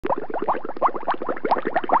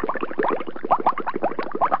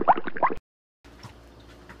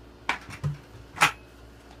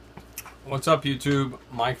What's up, YouTube?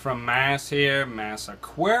 Mike from Mass here, Mass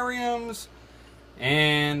Aquariums,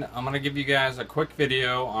 and I'm going to give you guys a quick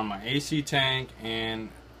video on my AC tank and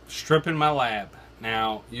stripping my lab.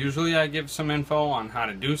 Now, usually I give some info on how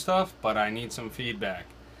to do stuff, but I need some feedback.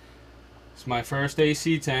 It's my first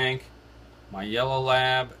AC tank, my yellow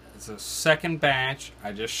lab. It's a second batch.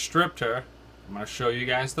 I just stripped her. I'm going to show you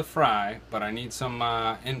guys the fry, but I need some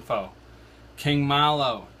info. King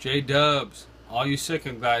Malo, J-Dubs, all you sick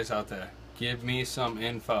guys out there, give me some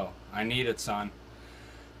info. I need it, son.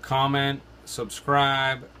 Comment,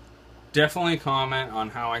 subscribe, definitely comment on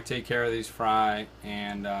how I take care of these fry.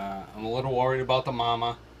 And I'm a little worried about the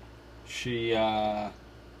mama. I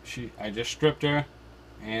just stripped her,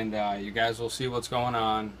 and you guys will see what's going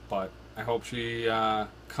on. But I hope she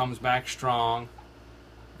comes back strong.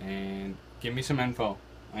 And give me some info.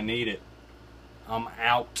 I need it. I'm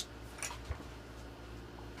out.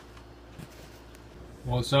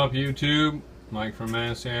 What's up, YouTube? Mike from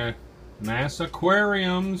Mass here, Mass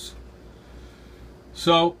Aquariums.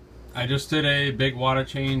 So I just did a big water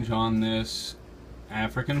change on this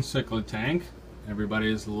African cichlid tank.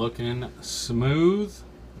 Everybody is looking smooth,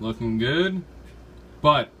 looking good,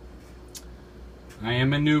 but I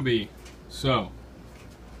am a newbie, so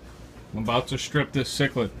I'm about to strip this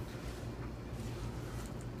cichlid.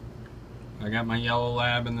 I got my yellow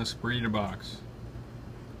lab in this breeder box.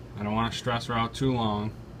 I don't want to stress her out too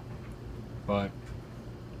long, but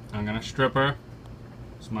I'm gonna strip her.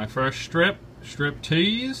 It's my first strip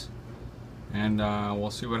tease, and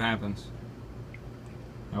we'll see what happens.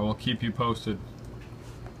 I will keep you posted.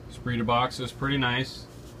 This breeder box is pretty nice.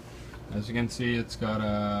 As you can see, it's got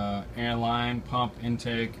a airline pump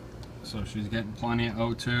intake, so she's getting plenty of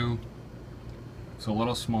O2. It's a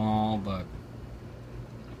little small, but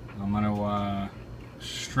I'm gonna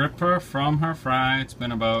strip her from her fry. It's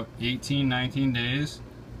been about 18-19 days.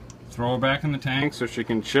 Throw her back in the tank so she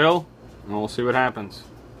can chill, and we'll see what happens.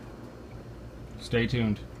 Stay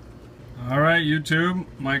tuned. Alright, YouTube,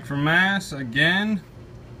 Mike from Mass again.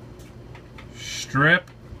 Strip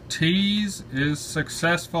tease is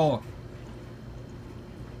successful.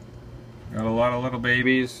 Got a lot of little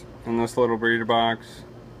babies in this little breeder box.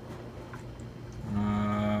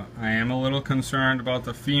 I am a little concerned about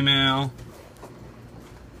the female.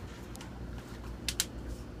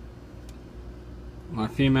 My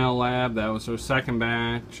female lab, that was her second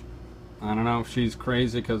batch. I don't know if she's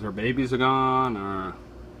crazy because her babies are gone,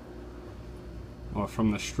 or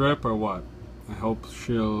from the strip, or what. I hope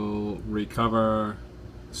she'll recover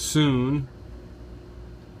soon.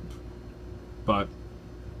 But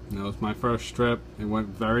that was my first strip. It went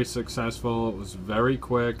very successful. It was very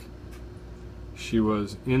quick. She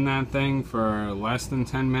was in that thing for less than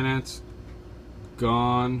 10 minutes.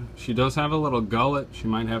 Gone. She does have a little gullet. She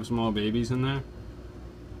might have small babies in there.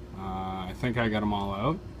 I think I got them all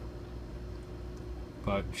out,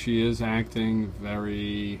 but she is acting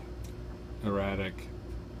very erratic.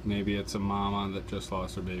 Maybe it's a mama that just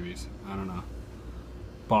lost her babies. I don't know.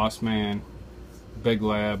 Boss man, big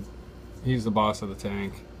lab. He's the boss of the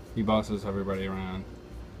tank. He bosses everybody around.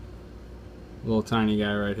 Little tiny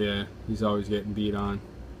guy right here. He's always getting beat on.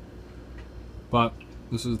 But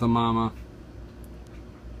this is the mama.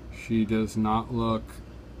 She does not look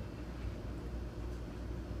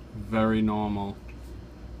very normal,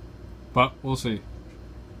 but we'll see.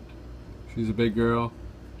 She's a big girl.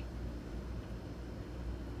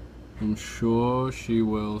 I'm sure she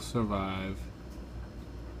will survive.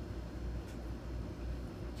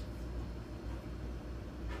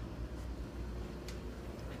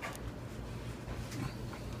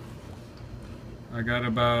 I got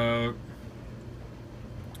about,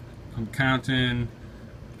 I'm counting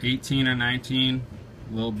 18 or 19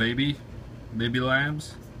 little baby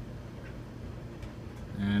labs.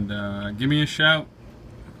 And give me a shout.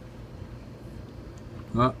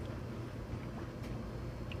 Oh.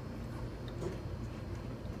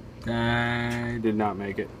 Guy did not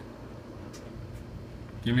make it.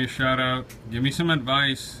 Give me a shout out. Give me some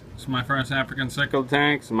advice. It's my first African cichlid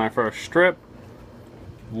tank. It's my first strip.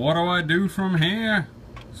 What do I do from here?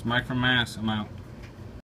 It's Mike from Mass. I'm out.